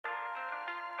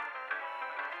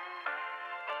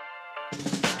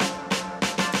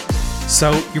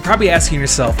So you're probably asking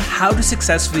yourself how to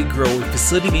successfully grow a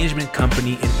facility management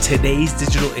company in today's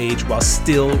digital age while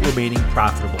still remaining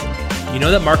profitable. You know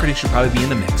that marketing should probably be in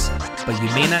the mix, but you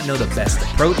may not know the best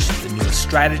approach, the newest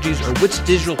strategies, or which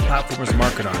digital platforms to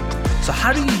market on. So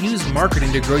how do you use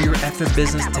marketing to grow your effing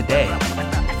business today?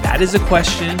 That is a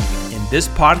question, and this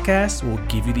podcast will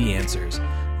give you the answers.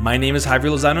 My name is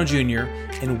Javier Lozano Jr.,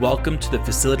 and welcome to the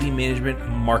Facility Management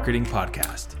Marketing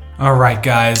Podcast. All right,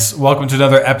 guys, welcome to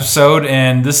another episode,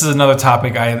 and this is another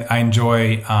topic I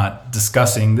enjoy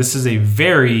discussing. This is a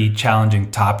very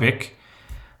challenging topic,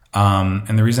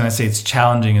 and the reason I say it's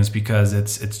challenging is because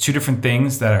it's two different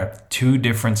things that are two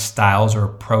different styles or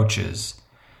approaches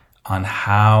on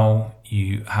how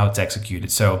it's executed.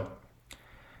 So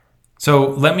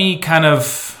let me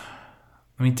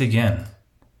dig in.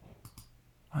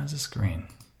 Why is this green?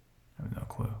 I have no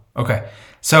clue. Okay.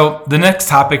 So the next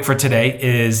topic for today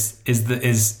is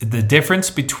the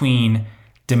difference between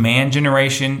demand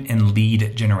generation and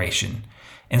lead generation.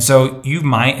 And so you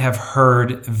might have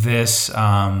heard this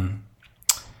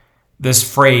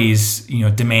phrase,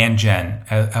 demand gen,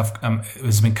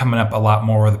 has been coming up a lot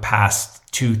more over the past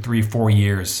 2, 3, 4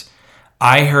 years.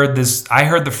 I heard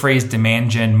the phrase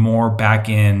demand gen more back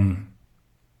in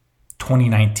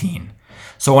 2019.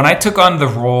 So when I took on the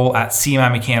role at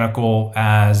CMI Mechanical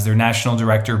as their National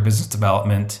Director of Business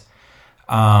Development,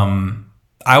 I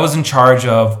was in charge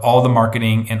of all the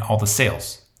marketing and all the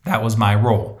sales. That was my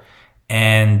role.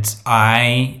 And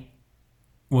I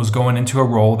was going into a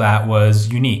role that was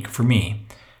unique for me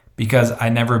because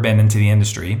I'd never been into the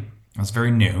industry. I was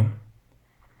very new.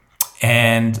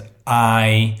 And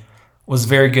I was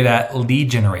very good at lead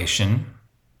generation.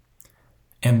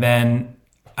 And then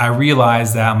I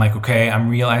realized that I'm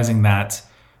realizing that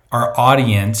our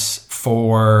audience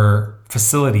for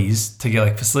facilities to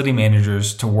get facility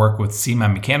managers to work with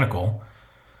CMI Mechanical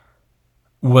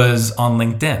was on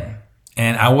LinkedIn.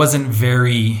 And I wasn't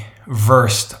very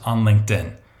versed on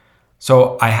LinkedIn.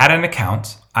 So I had an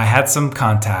account. I had some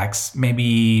contacts,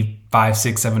 maybe 500,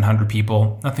 600, 700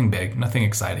 people, nothing big, nothing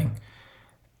exciting.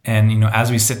 And,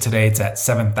 as we sit today, it's at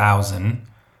 7,000.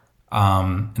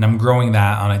 And I'm growing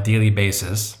that on a daily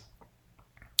basis.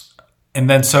 And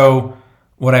then so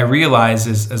what I realized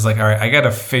is all right, I got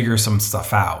to figure some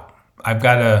stuff out. I've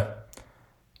got to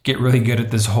get really good at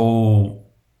this whole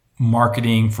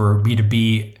marketing for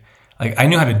B2B. I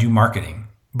knew how to do marketing,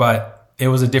 but it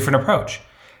was a different approach.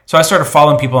 So I started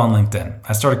following people on LinkedIn.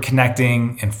 I started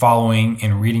connecting and following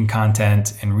and reading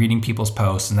content and reading people's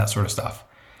posts and that sort of stuff.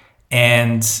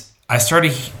 And I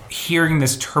started hearing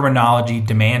this terminology,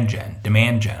 demand gen.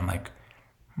 I'm like,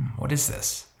 what is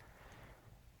this?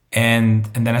 And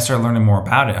then I started learning more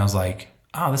about it. I was like,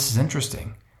 oh, this is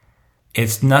interesting.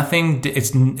 It's nothing.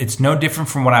 It's no different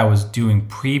from what I was doing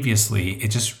previously. It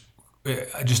just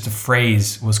a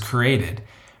phrase was created,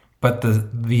 but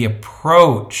the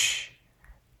approach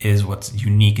is what's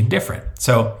unique and different.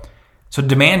 So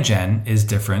demand gen is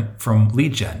different from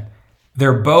lead gen.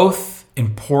 They're both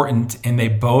important and they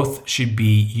both should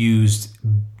be used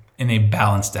in a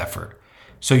balanced effort.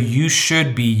 So you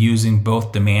should be using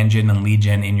both demand gen and lead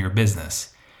gen in your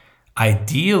business.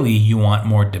 Ideally, you want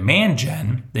more demand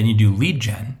gen than you do lead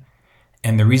gen.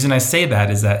 And the reason I say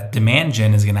that is that demand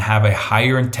gen is going to have a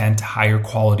higher intent, higher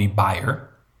quality buyer.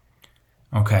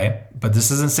 Okay. But this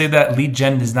doesn't say that lead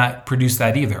gen does not produce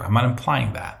that either. I'm not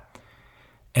implying that.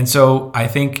 And so I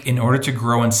think in order to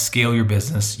grow and scale your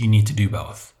business, you need to do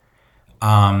both.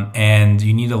 And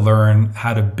you need to learn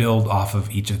how to build off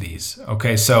of each of these.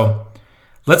 Okay. So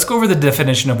let's go over the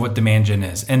definition of what demand gen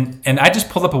is. And I just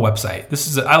pulled up a website.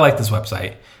 I like this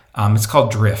website. It's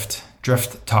called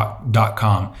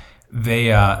drifttalk.com.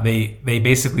 They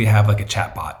basically have a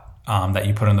chat bot that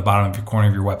you put on the bottom of your corner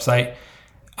of your website.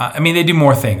 They do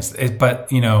more things,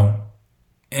 but in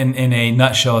a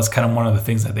nutshell, it's kind of one of the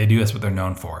things that they do. That's what they're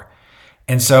known for.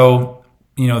 And so,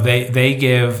 they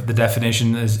give the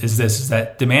definition is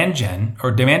that demand gen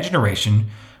or demand generation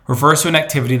refers to an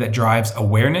activity that drives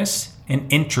awareness and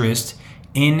interest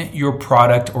in your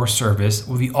product or service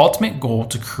with the ultimate goal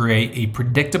to create a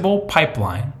predictable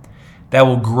pipeline that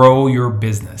will grow your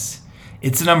business.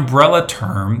 It's an umbrella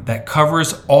term that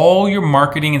covers all your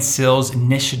marketing and sales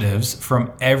initiatives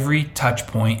from every touch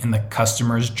point in the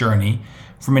customer's journey,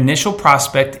 from initial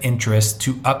prospect interest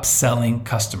to upselling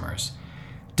customers.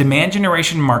 Demand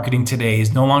generation marketing today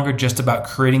is no longer just about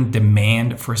creating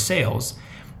demand for sales.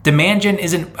 Demand gen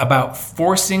isn't about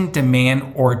forcing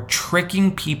demand or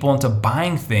tricking people into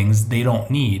buying things they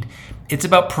don't need. It's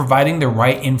about providing the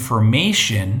right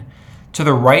information to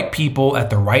the right people at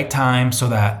the right time so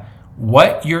that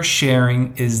What you're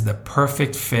sharing is the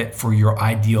perfect fit for your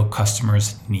ideal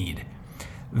customer's need.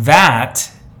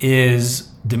 That is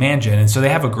demand gen. And so they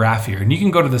have a graph here, and you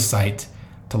can go to the site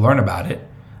to learn about it.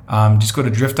 Just go to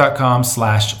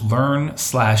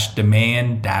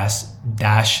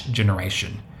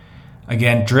drift.com/learn/demand-generation.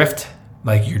 Again, drift,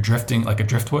 like you're drifting like a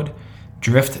driftwood,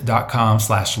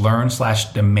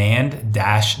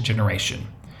 drift.com/learn/demand-generation.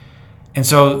 And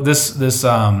so this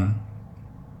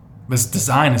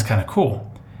design is kind of cool.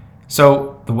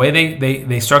 So the way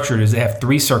they structure it is they have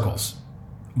 3 circles.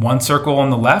 One circle on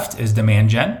the left is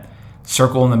demand gen.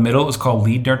 Circle in the middle is called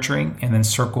lead nurturing, and then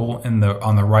circle on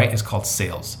the right is called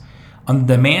sales. On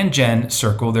the demand gen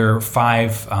circle, there are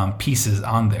 5 pieces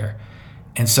on there.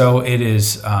 And so it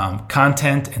is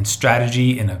content and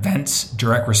strategy and events,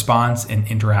 direct response, and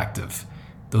interactive.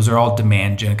 Those are all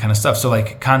demand gen kind of stuff. So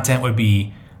like content would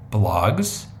be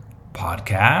blogs,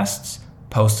 podcasts,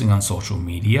 posting on social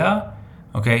media.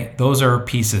 Okay, those are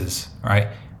pieces, right?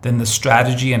 Then the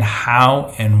strategy and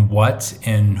how and what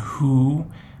and who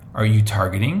are you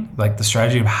targeting? Like the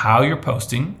strategy of how you're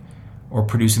posting or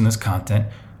producing this content,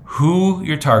 who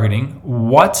you're targeting,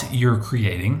 what you're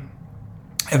creating.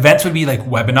 Events would be like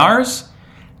webinars,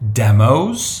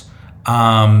 demos,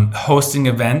 hosting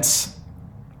events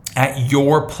at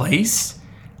your place.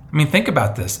 I mean, think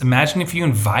about this. Imagine if you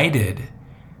invited,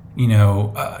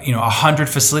 100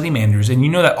 facility managers, and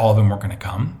you know that all of them weren't going to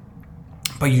come,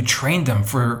 but you trained them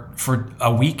for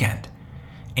a weekend,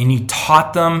 and you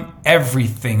taught them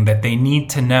everything that they need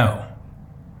to know,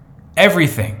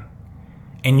 everything.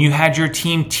 And you had your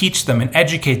team teach them and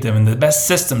educate them in the best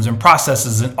systems and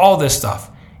processes and all this stuff.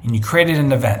 And you created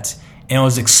an event, and it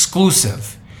was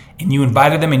exclusive. And you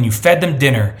invited them, and you fed them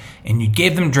dinner, and you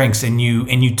gave them drinks, and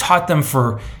you taught them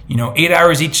for 8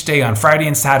 hours each day on Friday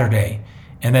and Saturday.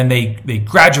 And then they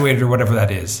graduated or whatever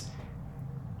that is.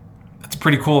 That's a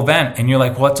pretty cool event. And you're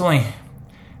like, well, it's only,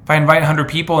 if I invite 100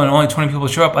 people and only 20 people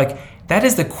show up, like that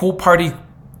is the cool party,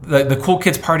 the cool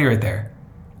kids party right there.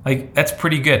 Like that's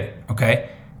pretty good, okay?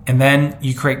 And then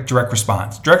you create direct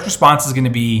response. Direct response is going to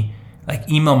be like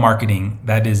email marketing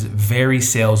that is very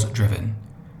sales driven.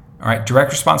 All right,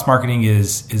 direct response marketing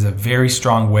is a very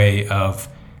strong way of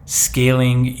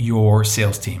scaling your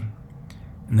sales team.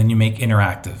 And then you make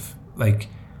interactive, like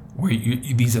where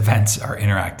these events are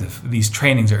interactive, these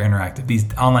trainings are interactive,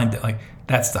 these online, like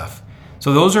that stuff.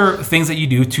 So those are things that you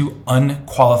do to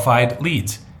unqualified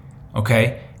leads,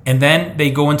 okay? And then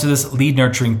they go into this lead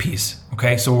nurturing piece,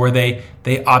 okay? So where they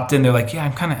opt in, they're like, yeah,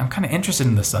 I'm kind of interested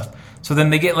in this stuff. So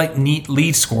then they get like neat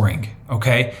lead scoring,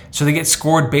 okay? So they get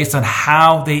scored based on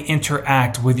how they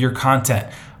interact with your content.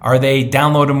 Are they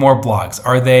downloading more blogs?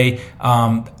 Are they,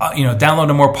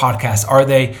 downloading more podcasts? Are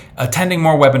they attending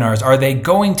more webinars? Are they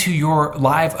going to your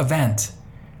live event?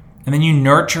 And then you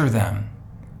nurture them,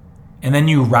 and then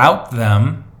you route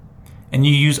them, and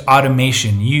you use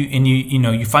automation.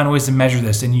 You find ways to measure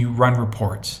this, and you run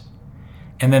reports.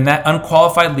 And then that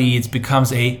unqualified leads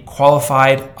becomes a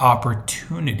qualified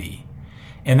opportunity.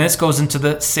 And this goes into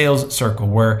the sales circle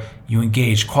where you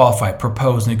engage, qualify,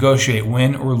 propose, negotiate,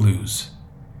 win or lose.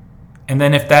 And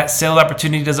then if that sales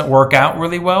opportunity doesn't work out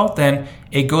really well, then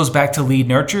it goes back to lead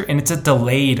nurture, and it's a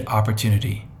delayed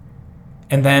opportunity.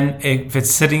 And then if it's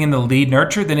sitting in the lead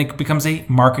nurture, then it becomes a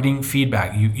marketing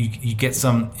feedback. You get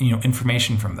some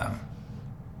information from them.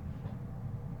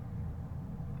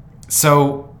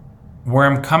 So where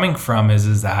I'm coming from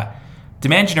is that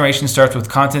demand generation starts with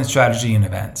content strategy and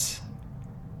events.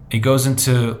 It goes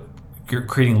into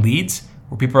creating leads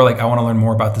where people are like, I want to learn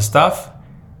more about this stuff.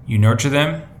 You nurture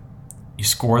them, you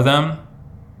score them,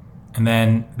 and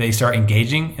then they start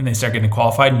engaging and they start getting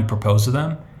qualified, and you propose to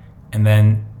them, and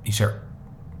then you start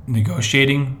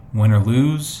negotiating, win or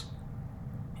lose,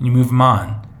 and you move them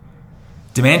on.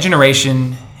 Demand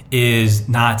generation is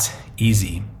not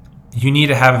easy. You need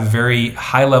to have a very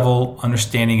high level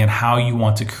understanding on how you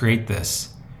want to create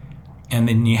this, and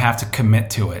then you have to commit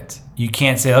to it. You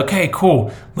can't say, okay,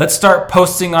 cool, let's start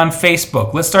posting on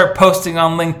Facebook. Let's start posting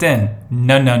on LinkedIn.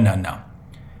 No.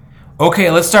 Okay,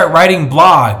 let's start writing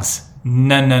blogs.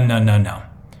 No.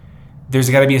 There's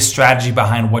got to be a strategy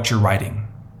behind what you're writing.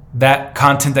 That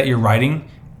content that you're writing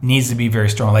needs to be very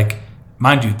strong. Like,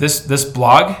 mind you, this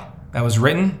blog that was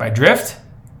written by Drift,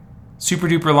 super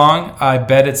duper long. I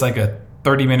bet it's like a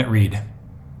 30-minute read.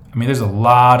 I mean, there's a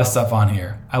lot of stuff on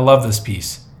here. I love this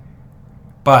piece.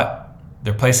 But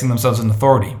they're placing themselves in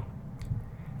authority.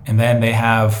 And then they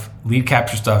have lead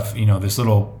capture stuff, this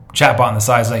little chat bot on the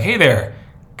side is like, hey there,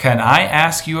 can I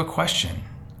ask you a question?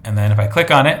 And then if I click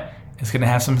on it, it's going to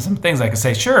have some things I can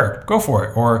say, sure, go for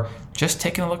it, or just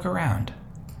taking a look around.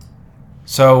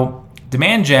 So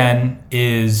demand gen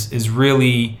is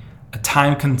really it's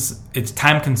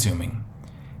time consuming,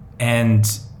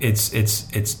 and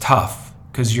it's tough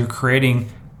because you're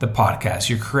creating the podcast,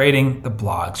 you're creating the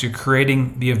blogs, you're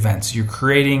creating the events, you're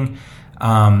creating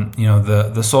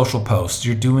the social posts,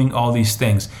 you're doing all these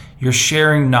things, you're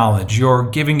sharing knowledge, you're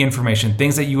giving information,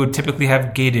 things that you would typically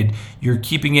have gated, you're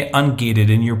keeping it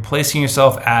ungated, and you're placing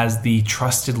yourself as the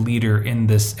trusted leader in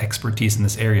this expertise in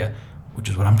this area, which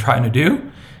is what I'm trying to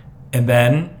do. And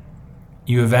then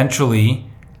you eventually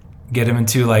get them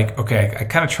into like, okay, I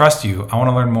kind of trust you, I want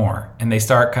to learn more, and they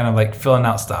start kind of like filling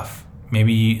out stuff.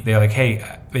 Maybe they're like,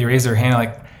 hey, they raise their hand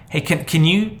like, hey, can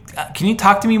you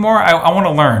talk to me more? I want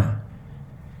to learn.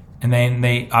 And then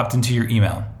they opt into your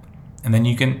email, and then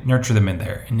you can nurture them in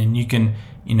there, and then you can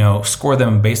score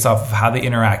them based off of how they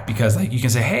interact, because like you can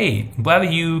say, hey, I'm glad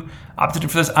that you opted in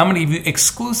for this. I'm going to give you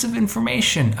exclusive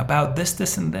information about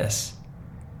this, and this.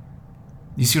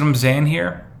 You see what I'm saying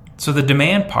here? So the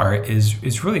demand part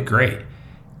is really great.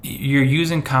 You're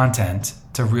using content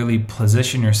to really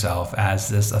position yourself as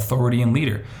this authority and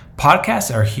leader.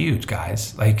 Podcasts are huge,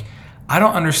 guys. Like, I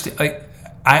don't understand. Like,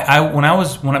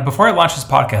 before I launched this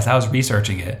podcast, I was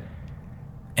researching it,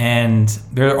 and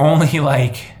there are only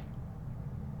like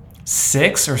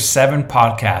 6 or 7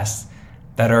 podcasts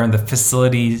that are in the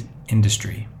facilities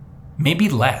industry, maybe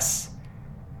less.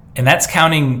 And that's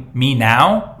counting me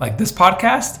now, like this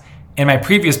podcast, and my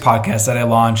previous podcast that I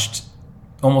launched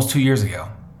almost 2 years ago.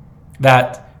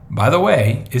 That, by the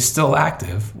way, is still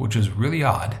active, which is really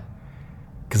odd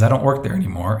because I don't work there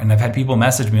anymore. And I've had people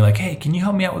message me like, hey, can you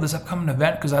help me out with this upcoming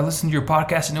event? Because I listened to your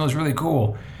podcast and it was really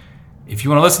cool. If you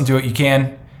want to listen to it, you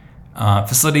can.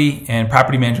 Facility and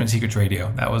Property Management Secrets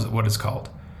Radio. That was what it's called.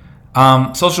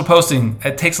 Social posting,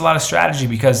 it takes a lot of strategy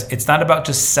because it's not about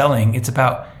just selling. It's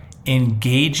about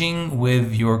engaging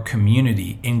with your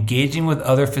community, engaging with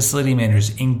other facility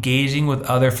managers, engaging with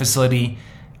other facility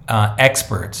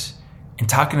experts, and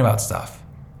talking about stuff.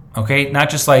 Okay? Not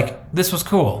just like, this was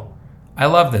cool, I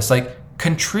love this. Like,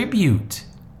 contribute,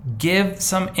 give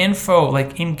some info,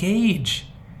 like engage.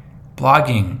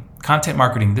 Blogging, content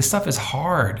marketing, this stuff is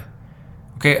hard.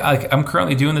 Okay, like I'm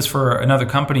currently doing this for another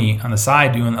company on the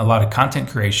side, doing a lot of content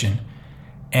creation,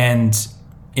 and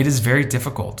it is very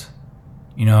difficult.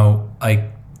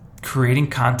 Like creating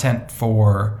content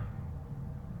for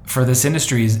this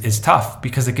industry is tough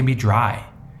because it can be dry.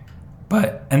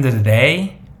 But end of the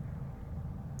day,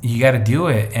 you got to do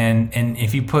it. And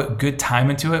if you put good time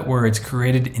into it where it's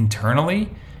created internally,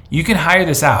 you can hire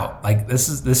this out. Like this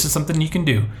is something you can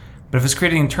do. But if it's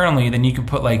created internally, then you can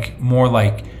put like more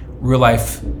like real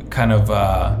life kind of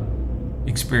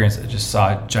experience. I just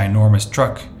saw a ginormous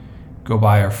truck go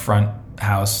by our front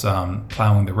house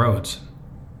plowing the roads.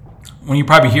 When you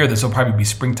probably hear this, it'll probably be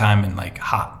springtime and like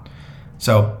hot.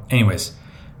 So anyways,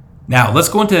 now let's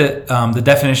go into the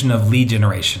definition of lead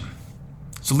generation.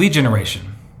 So lead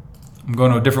generation, I'm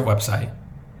going to a different website.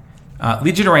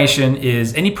 Lead generation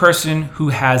is any person who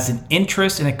has an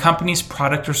interest in a company's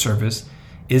product or service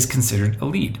is considered a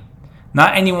lead.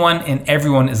 Not anyone and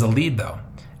everyone is a lead though,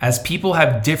 as people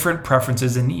have different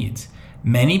preferences and needs.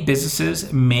 Many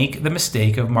businesses make the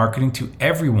mistake of marketing to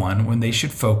everyone when they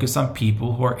should focus on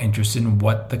people who are interested in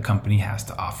what the company has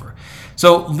to offer.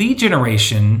 So lead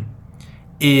generation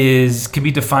can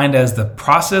be defined as the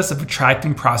process of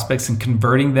attracting prospects and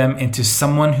converting them into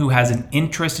someone who has an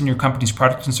interest in your company's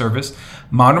product and service.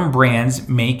 Modern brands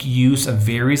make use of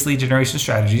various lead generation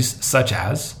strategies such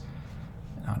as,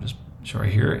 I'll just show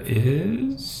right here,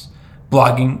 is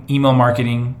blogging, email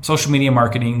marketing, social media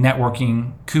marketing,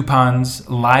 networking, coupons,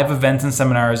 live events and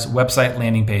seminars, website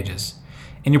landing pages.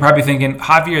 And you're probably thinking,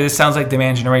 Javier, this sounds like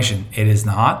demand generation. It is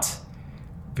not.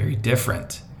 Very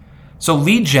different. So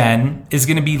lead gen is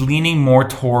going to be leaning more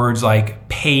towards like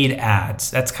paid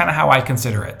ads. That's kind of how I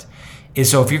consider it.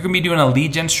 So if you're going to be doing a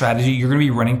lead gen strategy, you're going to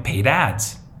be running paid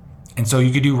ads. And so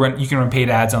you can run paid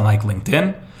ads on like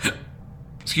LinkedIn,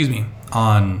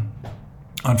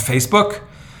 on Facebook.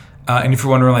 And if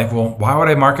you're wondering like, well, why would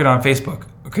I market on Facebook?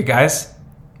 Okay, guys,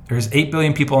 there's 8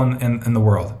 billion people in the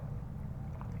world.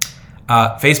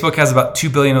 Facebook has about 2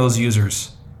 billion of those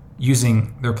users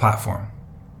using their platform.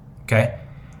 Okay.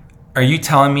 Are you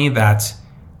telling me that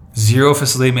 0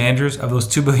 facility managers of those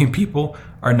 2 billion people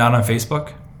are not on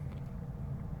Facebook?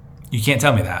 You can't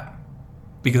tell me that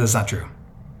because that's not true.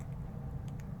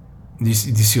 Do you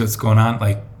see what's going on?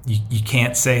 Like you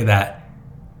can't say that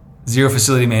 0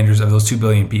 facility managers of those 2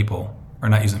 billion people are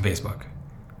not using Facebook.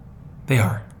 They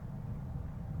are.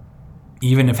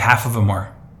 Even if half of them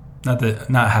are, not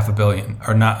half a billion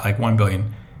or not like 1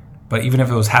 billion, but even if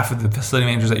it was half of the facility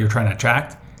managers that you're trying to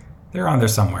attract, they're on there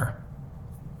somewhere.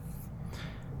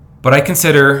 But I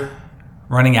consider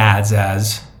running ads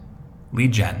as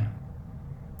lead gen.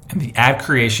 And the ad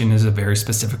creation is a very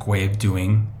specific way of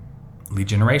doing lead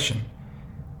generation.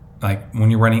 Like when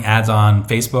you're running ads on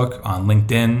Facebook, on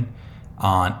LinkedIn,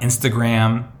 on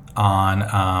Instagram,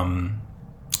 on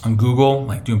Google,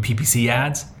 like doing PPC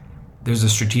ads, there's a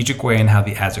strategic way in how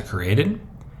the ads are created.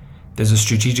 There's a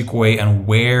strategic way on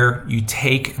where you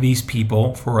take these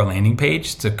people for a landing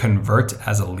page to convert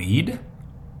as a lead.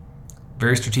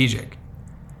 Very strategic.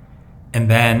 And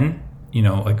then,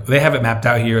 like they have it mapped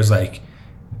out here as like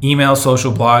email,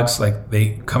 social, blogs, like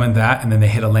they come in that, and then they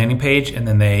hit a landing page, and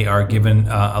then they are given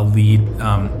a lead.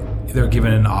 They're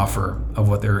given an offer of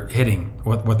what they're hitting,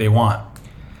 what they want.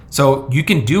 So you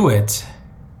can do it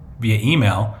via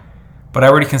email, but I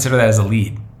already consider that as a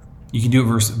lead. You can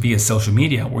do it via social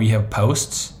media where you have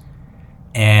posts,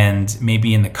 and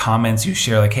maybe in the comments you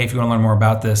share like, hey, if you want to learn more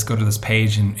about this, go to this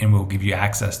page and we'll give you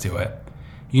access to it.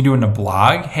 You can do it in a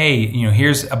blog. Hey,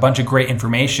 here's a bunch of great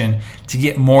information. To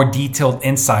get more detailed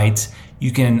insights,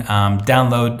 you can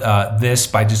download this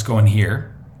by just going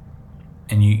here,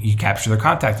 and you capture their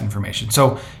contact information.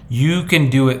 So you can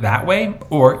do it that way,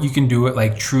 or you can do it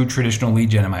like true traditional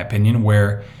lead gen, in my opinion,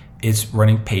 where it's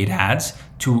running paid ads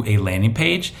to a landing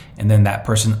page, and then that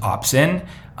person opts in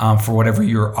for whatever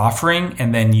you're offering,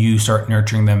 and then you start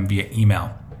nurturing them via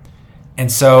email.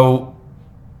 And so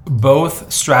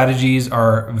both strategies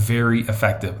are very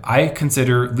effective. I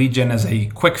consider lead gen as a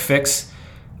quick fix,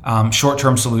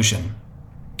 short-term solution.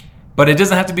 But it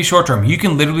doesn't have to be short-term. You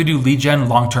can literally do lead gen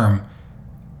long-term.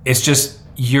 It's just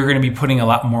you're going to be putting a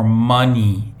lot more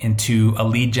money into a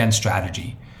lead gen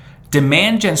strategy.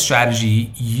 Demand gen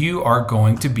strategy, you are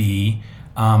going to be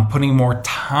putting more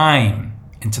time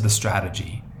into the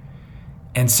strategy.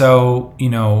 And so,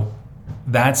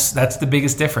 that's the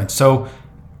biggest difference. So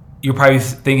you're probably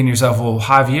thinking to yourself, well,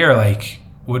 Javier,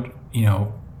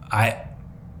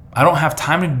 I don't have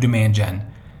time to do demand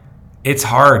gen. It's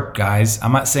hard, guys.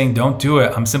 I'm not saying don't do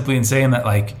it. I'm simply saying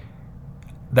that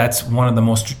that's one of the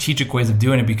most strategic ways of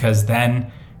doing it, because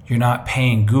then you're not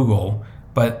paying Google,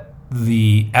 but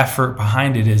the effort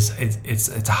behind it is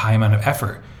it's a high amount of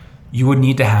effort. You would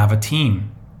need to have a team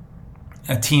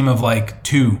of like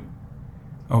 2,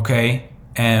 okay,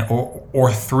 and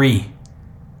or 3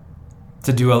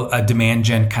 to do a demand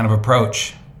gen kind of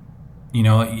approach.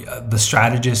 The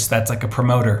strategist that's like a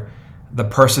promoter, the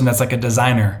person that's like a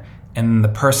designer, and the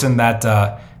person that's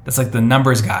like the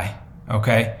numbers guy,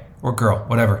 okay, or girl,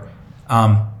 whatever.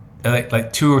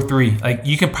 Like 2 or 3. Like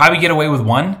you can probably get away with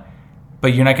 1,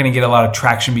 but you're not going to get a lot of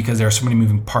traction because there are so many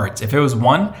moving parts. If it was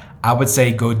 1, I would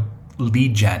say go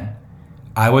lead gen.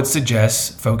 I would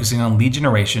suggest focusing on lead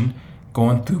generation,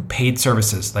 going through paid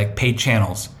services like paid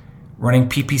channels, running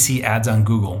PPC ads on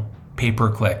Google, pay per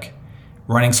click,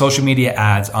 running social media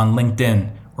ads on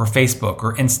LinkedIn or Facebook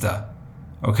or Insta,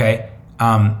 okay?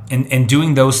 And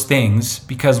doing those things,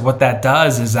 because what that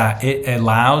does is that it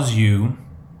allows you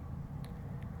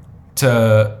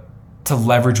to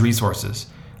leverage resources.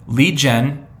 Lead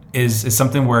gen is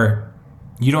something where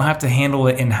you don't have to handle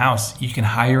it in-house. You can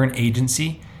hire an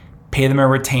agency, pay them a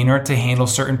retainer to handle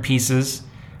certain pieces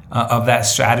of that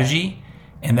strategy,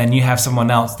 and then you have someone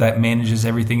else that manages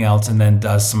everything else and then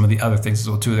does some of the other things as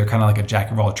well too. They're kind of like a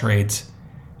jack of all trades,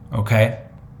 okay?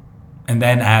 And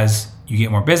then as you get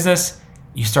more business,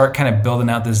 you start kind of building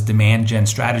out this demand gen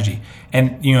strategy.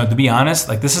 And to be honest,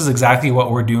 like this is exactly what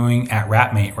we're doing at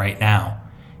Rapmate right now.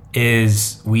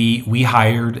 Is we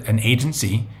hired an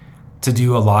agency to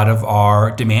do a lot of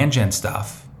our demand gen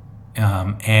stuff,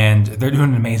 and they're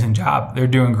doing an amazing job. They're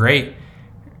doing great.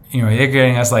 They're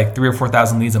getting us like 3,000 or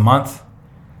 4,000 leads a month.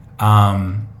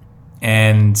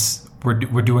 And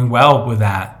we're doing well with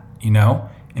that,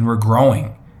 and we're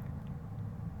growing,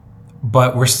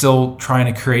 but we're still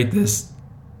trying to create this,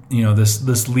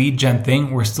 this lead gen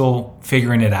thing. We're still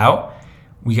figuring it out.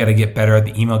 We got to get better at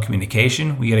the email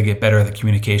communication. We got to get better at the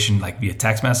communication, like via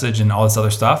text message and all this other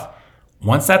stuff.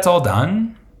 Once that's all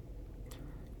done,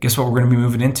 guess what we're going to be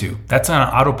moving into? That's on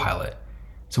autopilot.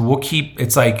 So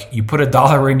it's like you put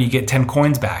 $1 in, you get 10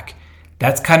 coins back.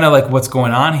 That's kind of like what's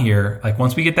going on here. Like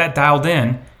once we get that dialed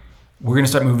in, we're going to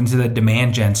start moving to the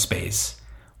demand gen space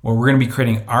where we're going to be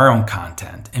creating our own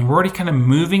content. And we're already kind of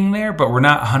moving there, but we're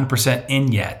not 100%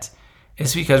 in yet.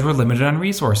 It's because we're limited on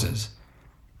resources.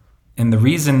 And the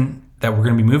reason that we're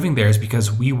going to be moving there is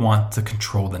because we want to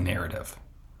control the narrative.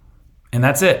 And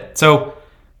that's it. So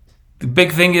the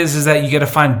big thing is that you got to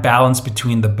find balance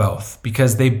between the both,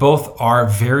 because they both are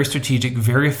very strategic,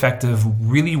 very effective,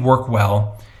 really work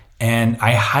well. And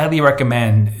I highly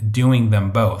recommend doing them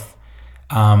both.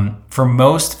 For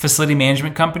most facility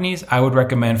management companies, I would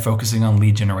recommend focusing on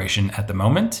lead generation at the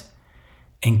moment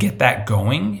and get that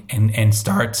going and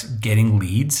start getting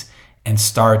leads and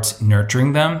start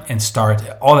nurturing them and start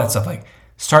all that stuff. Like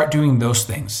start doing those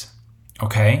things,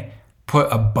 okay?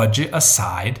 Put a budget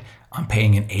aside on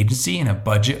paying an agency and a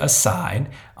budget aside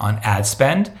on ad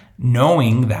spend,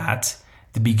 knowing that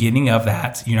the beginning of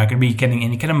that, you're not going to be getting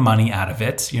any kind of money out of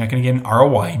it. You're not going to get an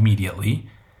ROI immediately,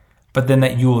 but then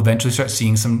that you will eventually start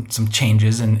seeing some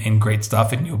changes and great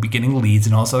stuff, and you'll be getting leads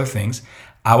and all those other things.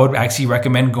 I would actually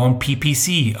recommend going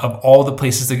PPC of all the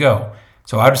places to go.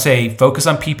 So I would say focus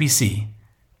on PPC.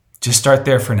 Just start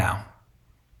there for now.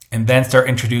 And then start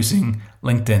introducing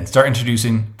LinkedIn, start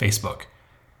introducing Facebook.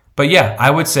 But yeah, I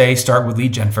would say start with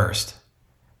lead gen first.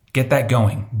 Get that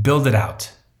going, build it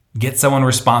out. Get someone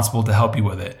responsible to help you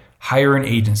with it. Hire an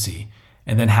agency,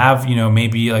 and then have,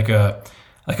 maybe like a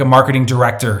marketing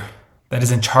director that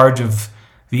is in charge of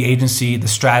the agency, the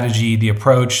strategy, the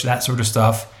approach, that sort of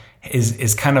stuff,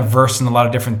 is kind of versed in a lot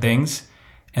of different things.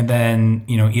 And then,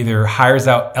 either hires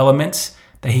out elements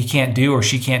that he can't do or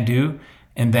she can't do,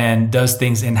 and then does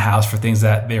things in-house for things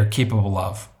that they're capable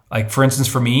of. Like for instance,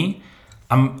 for me,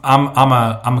 I'm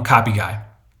a copy guy.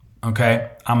 Okay,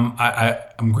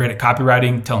 I'm great at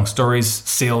copywriting, telling stories,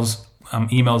 sales,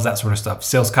 emails, that sort of stuff.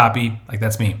 Sales copy, like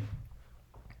that's me.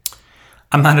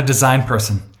 I'm not a design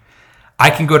person. I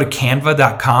can go to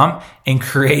canva.com and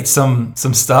create some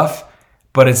stuff,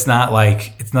 but it's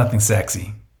nothing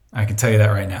sexy. I can tell you that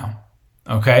right now.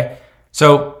 Okay,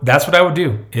 so that's what I would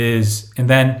do and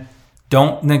then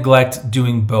don't neglect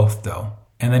doing both though.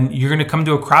 And then you're going to come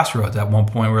to a crossroads at one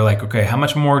point where like, okay, how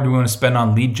much more do we want to spend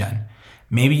on lead gen?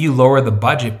 Maybe you lower the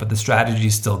budget, but the strategy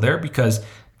is still there because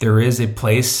there is a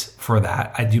place for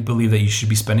that. I do believe that you should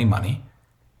be spending money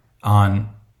on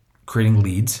creating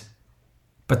leads,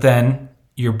 but then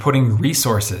you're putting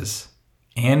resources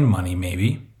and money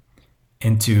maybe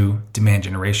into demand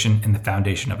generation and the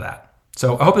foundation of that.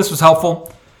 So I hope this was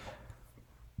helpful.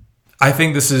 I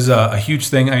think this is a huge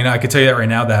thing. I mean, I can tell you that right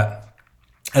now that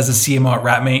as a CMO at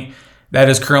Ratmate, that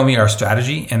is currently our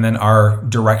strategy. And then our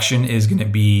direction is going to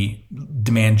be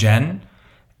demand gen,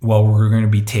 while we're going to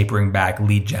be tapering back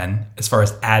lead gen as far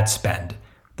as ad spend.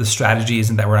 The strategy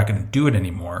isn't that we're not going to do it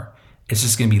anymore. It's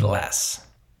just going to be less.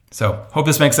 So hope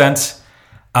this makes sense.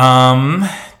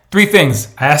 3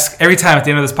 things I ask every time at the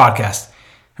end of this podcast.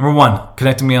 Number 1,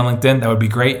 connect with me on LinkedIn. That would be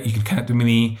great. You can connect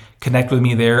with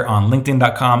me there on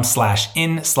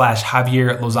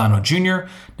linkedin.com/in/Javier Lozano Jr.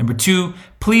 Number 2,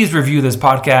 please review this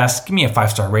podcast. Give me a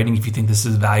 5-star rating if you think this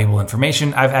is valuable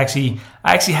information. I actually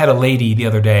had a lady the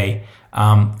other day.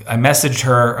 I messaged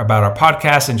her about our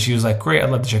podcast and she was like, great,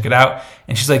 I'd love to check it out.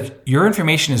 And she's like, your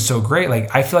information is so great.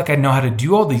 Like, I feel like I know how to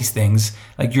do all these things.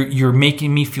 Like you're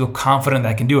making me feel confident that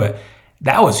I can do it.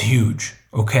 That was huge.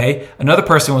 Okay. Another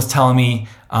person was telling me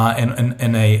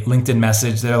in a LinkedIn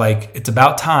message, they're like, it's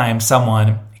about time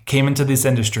someone came into this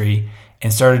industry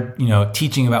and started,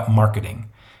 teaching about marketing.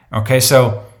 Okay.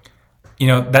 So,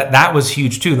 that was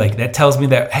huge too. Like that tells me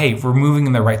that, hey, we're moving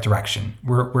in the right direction.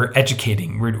 We're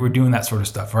educating. We're doing that sort of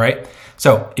stuff. Right.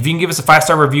 So if you can give us a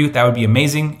 5-star review, that would be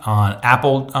amazing on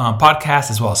Apple Podcasts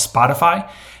as well as Spotify.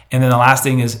 And then the last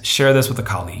thing is share this with a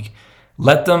colleague.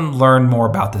 Let them learn more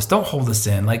about this. Don't hold this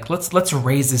in. Like let's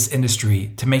raise this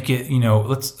industry to make it,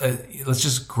 let's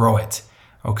just grow it.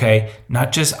 Okay.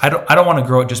 Not just, I don't want to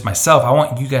grow it just myself. I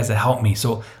want you guys to help me.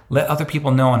 So let other people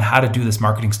know on how to do this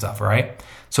marketing stuff. All right.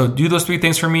 So do those 3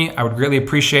 things for me. I would greatly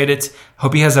appreciate it.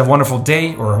 Hope you guys have a wonderful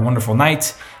day or a wonderful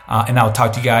night. And I'll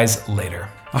talk to you guys later.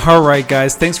 All right,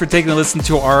 guys. Thanks for taking a listen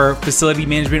to our facility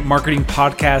management marketing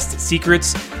podcast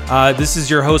secrets. This is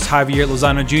your host, Javier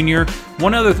Lozano Jr.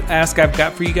 One other ask I've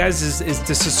got for you guys is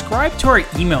to subscribe to our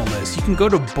email list. You can go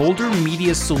to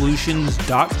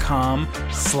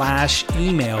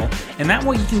bouldermediasolutions.com/email. And that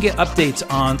way you can get updates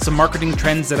on some marketing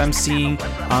trends that I'm seeing,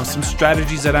 some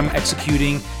strategies that I'm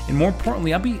executing. And more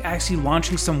importantly, I'll be actually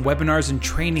launching some webinars and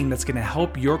training that's going to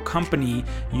help your company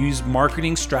use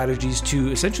marketing strategies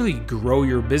to essentially grow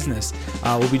your business.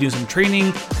 We'll be doing some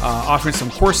training, offering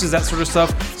some courses, that sort of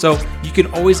stuff. So you can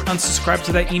always unsubscribe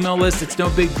to that email list. It's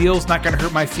no big deal. It's not going to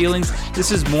hurt my feelings.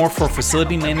 This is more for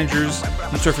facility managers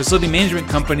and for facility management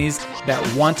companies that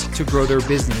want to grow their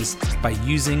business by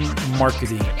using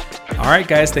marketing. All right,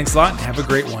 guys, thanks a lot and have a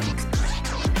great one.